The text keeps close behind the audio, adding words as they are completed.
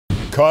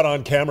Caught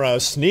on camera, a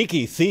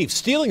sneaky thief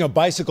stealing a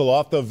bicycle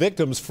off the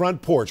victim's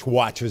front porch.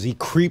 Watch as he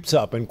creeps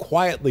up and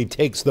quietly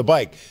takes the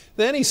bike.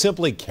 Then he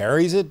simply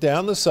carries it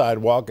down the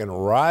sidewalk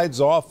and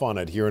rides off on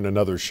it. Here in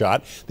another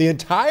shot, the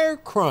entire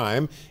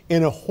crime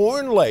in a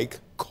Horn Lake,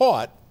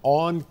 caught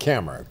on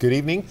camera. Good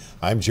evening,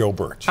 I'm Joe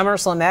Birch. I'm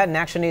Ursula Madden.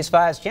 Action News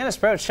 5's Janice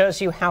Broach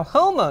shows you how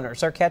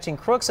homeowners are catching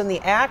crooks in the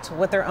act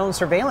with their own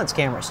surveillance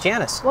cameras.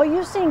 Janice. Well,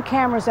 you've seen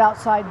cameras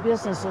outside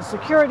businesses,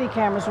 security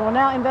cameras. Well,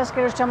 now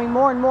investigators tell me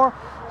more and more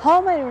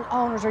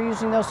homeowners are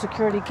using those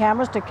security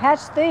cameras to catch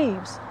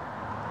thieves.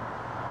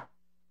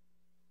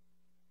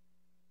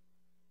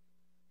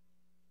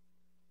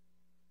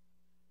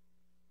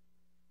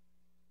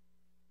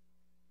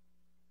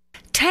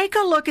 Take a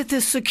look at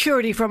this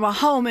security from a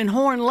home in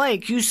Horn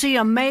Lake. You see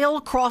a male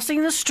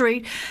crossing the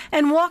street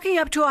and walking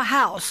up to a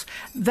house.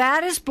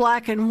 That is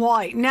black and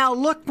white. Now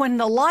look, when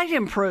the light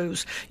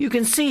improves, you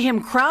can see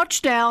him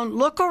crouch down,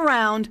 look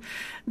around,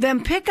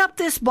 then pick up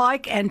this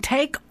bike and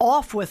take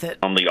off with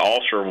it. The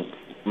officer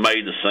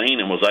made the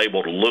scene and was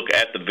able to look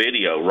at the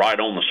video right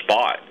on the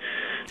spot.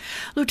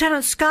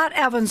 Lieutenant Scott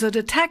Evans, a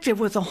detective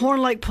with the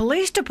Horn Lake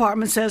Police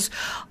Department, says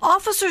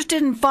officers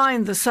didn't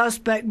find the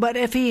suspect, but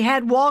if he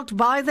had walked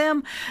by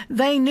them,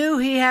 they knew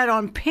he had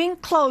on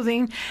pink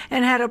clothing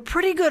and had a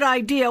pretty good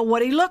idea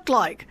what he looked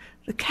like.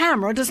 The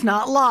camera does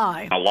not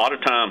lie. A lot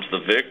of times the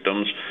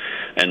victims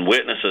and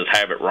witnesses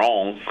have it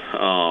wrong.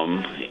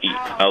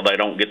 They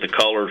don't get the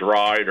colors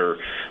right or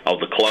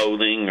the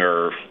clothing,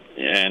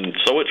 and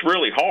so it's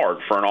really hard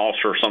for an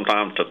officer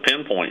sometimes to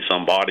pinpoint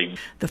somebody.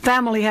 The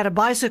family had a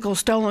bicycle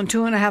stolen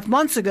 2.5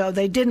 months ago.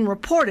 They didn't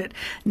report it.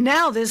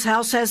 Now this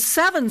house has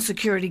 7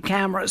 security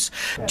cameras.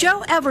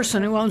 Joe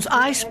Everson, who owns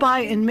I Spy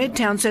in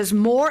Midtown, says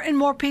more and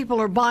more people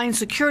are buying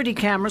security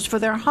cameras for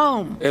their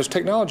home. As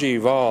technology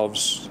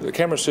evolves, the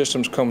camera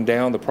systems come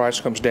down, the price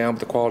comes down,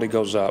 but the quality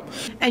goes up.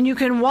 And you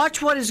can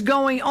watch what is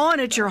going on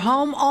at your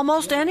home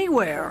almost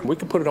anywhere. We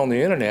can put it on the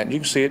internet. You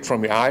can see it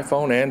from your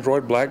iPhone,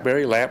 Android,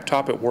 BlackBerry,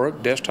 laptop at work,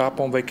 desktop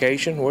on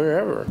vacation,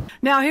 wherever.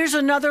 Now here's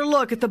another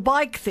look at the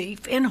bike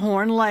thief in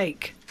Horn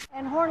Lake.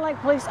 And Horn Lake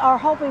police are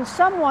hoping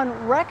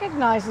someone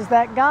recognizes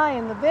that guy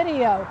in the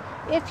video.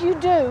 If you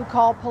do,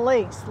 call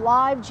police.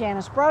 Live,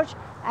 Janice Broach,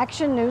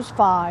 Action News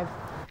 5.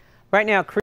 Right now,